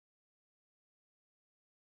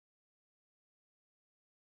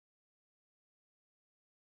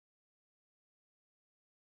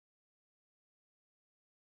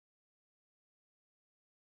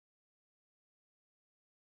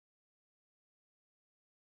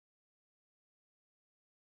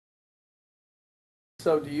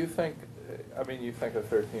So do you think, I mean, you think a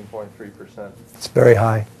 13.3% It's very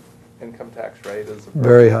high. income tax rate is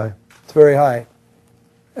Very high. It's very high.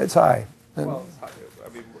 It's high. well, it's high. I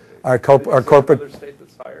mean, Our is there corporate. another state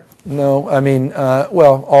that's higher? No, I mean,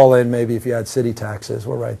 well, all in, maybe if you add city taxes,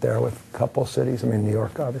 we're right there with a couple cities. I mean, New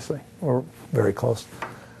York, obviously. We're very close.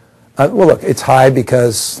 Well, look, it's high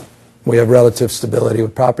because we have relative stability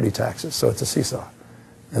with property taxes, so it's a seesaw.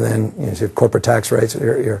 And then you have corporate tax rates,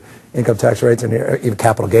 your income tax rates, and your even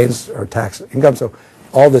capital gains or tax income. So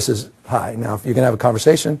all this is high. Now, if you can have a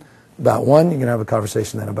conversation about one, you can have a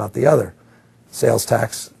conversation then about the other, sales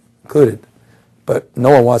tax included. But no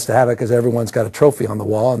one wants to have it because everyone's got a trophy on the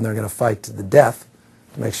wall, and they're going to fight to the death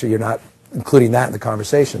to make sure you're not including that in the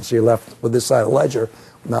conversation. So you're left with this side of the ledger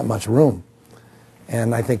with not much room.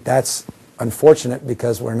 And I think that's unfortunate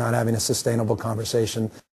because we're not having a sustainable conversation.